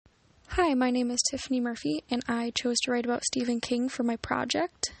Hi, my name is Tiffany Murphy, and I chose to write about Stephen King for my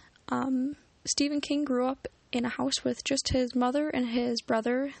project. Stephen King grew up in a house with just his mother and his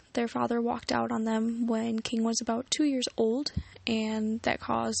brother. Their father walked out on them when King was about 2 years old, and that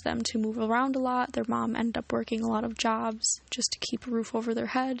caused them to move around a lot. Their mom ended up working a lot of jobs just to keep a roof over their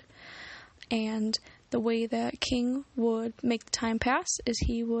head. And the way that King would make the time pass is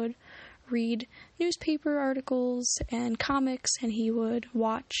he would read newspaper articles and comics, and he would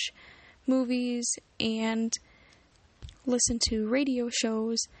watch movies and listen to radio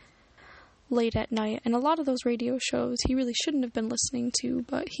shows late at night. And a lot of those radio shows he really shouldn't have been listening to,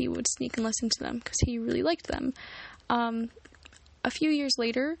 but he would sneak and listen to them because he really liked them. A few years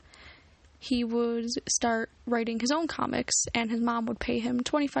later, he would start writing his own comics, and his mom would pay him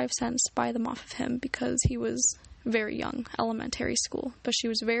 25 cents to buy them off of him because he was very young, elementary school. But she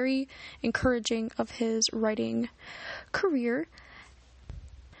was very encouraging of his writing career.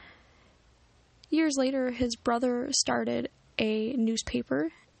 Years later, his brother started a newspaper,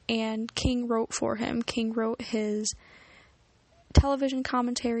 and King wrote for him. King wrote his television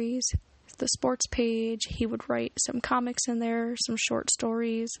commentaries, the sports page. He would write some comics in there, some short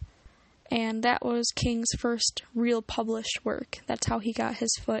stories, and that was King's first real published work. That's how he got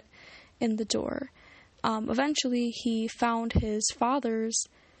his foot in the door. Eventually, he found his father's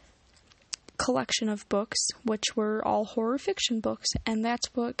collection of books, which were all horror fiction books, and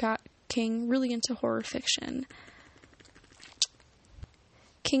that's what got King really into horror fiction.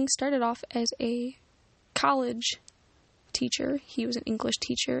 King started off as a college teacher. He was an English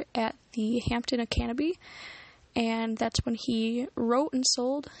teacher at the Hampton Academy, and that's when he wrote and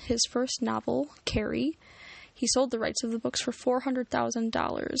sold his first novel, Carrie. He sold the rights of the books for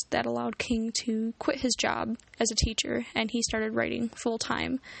 $400,000. That allowed King to quit his job as a teacher, and he started writing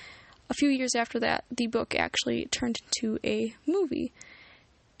full-time. A few years after that, the book actually turned into a movie,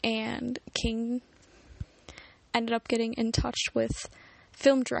 and King ended up getting in touch with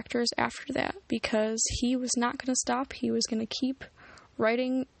film directors after that because he was not going to stop. He was going to keep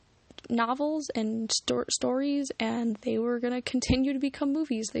writing novels and stories, and they were going to continue to become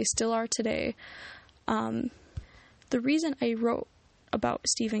movies. They still are today. The reason I wrote about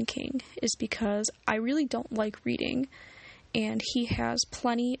Stephen King is because I really don't like reading, and he has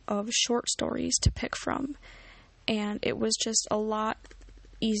plenty of short stories to pick from, and it was just a lot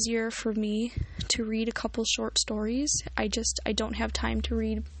easier for me to read a couple short stories. I don't have time to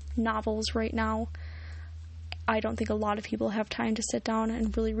read novels right now. I don't think a lot of people have time to sit down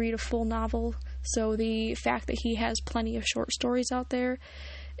and really read a full novel, so the fact that he has plenty of short stories out there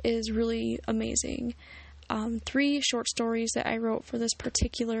is really amazing. 3 short stories that I wrote for this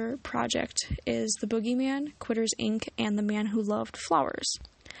particular project is The Boogeyman, Quitters, Inc., and The Man Who Loved Flowers.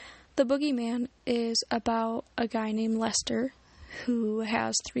 The Boogeyman is about a guy named Lester who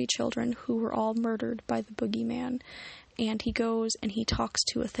has 3 children who were all murdered by the Boogeyman, and he goes and he talks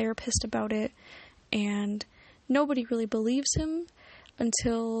to a therapist about it, and nobody really believes him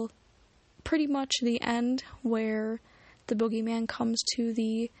until pretty much the end, where the Boogeyman comes to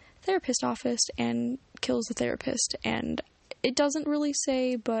the therapist office and kills the therapist. And it doesn't really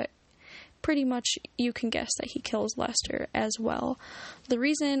say, but pretty much you can guess that he kills Lester as well. The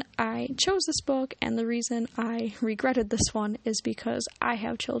reason I chose this book and the reason I regretted this one is because I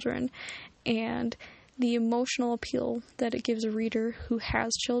have children, and the emotional appeal that it gives a reader who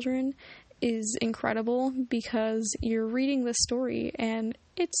has children is incredible, because you're reading this story and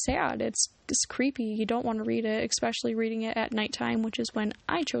it's sad, it's creepy, you don't want to read it, especially reading it at nighttime, which is when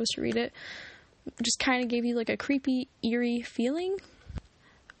I chose to read it. Just kind of gave you like a creepy, eerie feeling.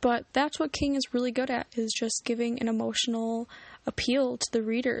 But that's what King is really good at, is just giving an emotional appeal to the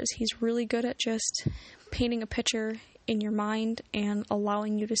readers. He's really good at just painting a picture in your mind and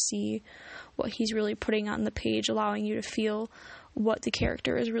allowing you to see what he's really putting on the page, allowing you to feel what the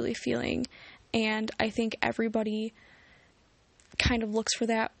character is really feeling. And I think everybody kind of looks for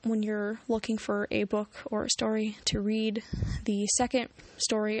that when you're looking for a book or a story to read. The second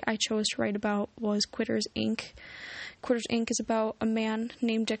story I chose to write about was Quitters, Inc. Quitters, Inc. is about a man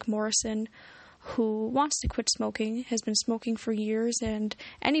named Dick Morrison who wants to quit smoking, has been smoking for years, and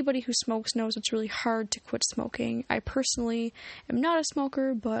anybody who smokes knows it's really hard to quit smoking. I personally am not a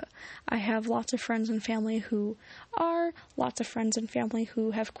smoker, but I have lots of friends and family who are, lots of friends and family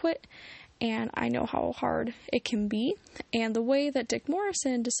who have quit, and I know how hard it can be. And the way that Dick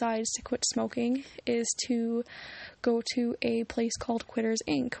Morrison decides to quit smoking is to go to a place called Quitters,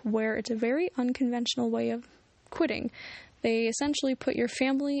 Inc., where it's a very unconventional way of quitting. They essentially put your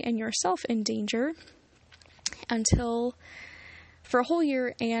family and yourself in danger for a whole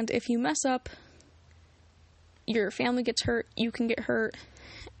year, and if you mess up, your family gets hurt, you can get hurt,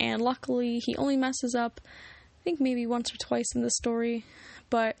 and luckily he only messes up, I think maybe once or twice in the story,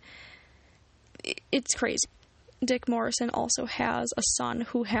 but it's crazy. Dick Morrison also has a son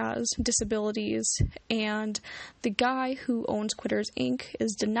who has disabilities, and the guy who owns Quitters Inc.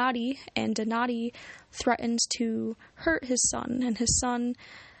 is Donati, and Donati threatens to hurt his son, and his son,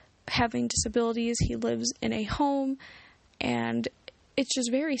 having disabilities, he lives in a home, and it's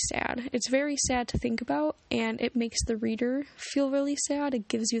just very sad. It's very sad to think about, and it makes the reader feel really sad. It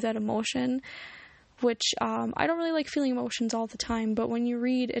gives you that emotion, which I don't really like feeling emotions all the time, but when you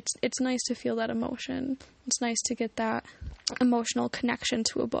read, it's nice to feel that emotion. It's nice to get that emotional connection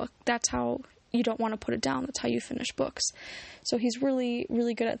to a book. That's how you don't want to put it down. That's how you finish books. So he's really,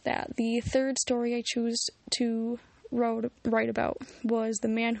 really good at that. The third story I choose to write about was The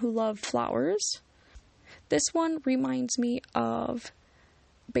Man Who Loved Flowers. This one reminds me of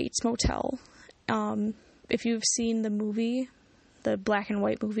Bates Motel. If you've seen the movie, the black and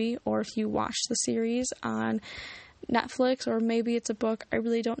white movie, or if you watch the series on Netflix, or maybe it's a book, I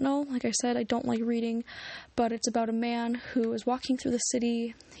really don't know. Like I said, I don't like reading, but it's about a man who is walking through the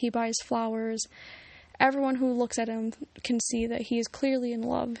city. He buys flowers. Everyone who looks at him can see that he is clearly in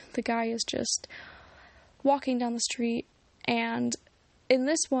love. The guy is just walking down the street, and in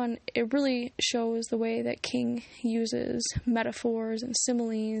this one, it really shows the way that King uses metaphors and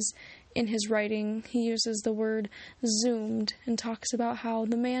similes in his writing. He uses the word zoomed and talks about how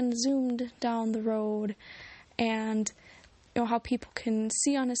the man zoomed down the road, and how people can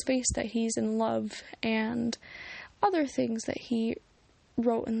see on his face that he's in love, and other things that he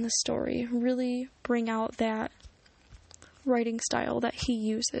wrote in the story really bring out that writing style that he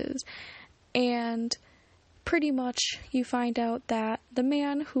uses. And pretty much you find out that the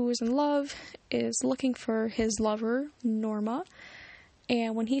man who is in love is looking for his lover, Norma,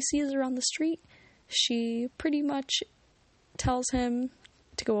 and when he sees her on the street, she pretty much tells him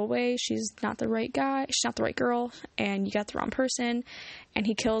to go away. She's not the right guy, she's not the right girl, and you got the wrong person, and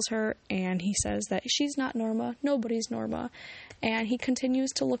he kills her, and he says that she's not Norma, nobody's Norma, and he continues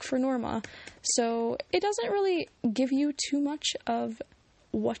to look for Norma. So it doesn't really give you too much of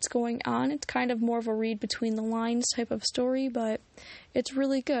what's going on. It's kind of more of a read between the lines type of story, but it's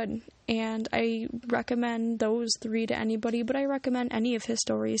really good, and I recommend those three to anybody, but I recommend any of his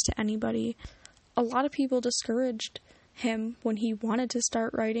stories to anybody. A lot of people discouraged him when he wanted to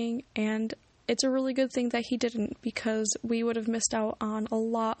start writing, and it's a really good thing that he didn't, because we would have missed out on a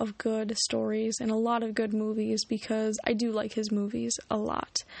lot of good stories and a lot of good movies, because I do like his movies a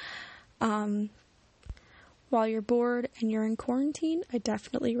lot. While you're bored and you're in quarantine, I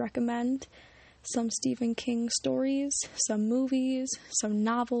definitely recommend some Stephen King stories, some movies, some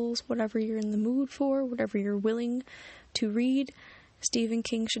novels, whatever you're in the mood for, whatever you're willing to read. Stephen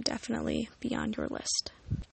King should definitely be on your list.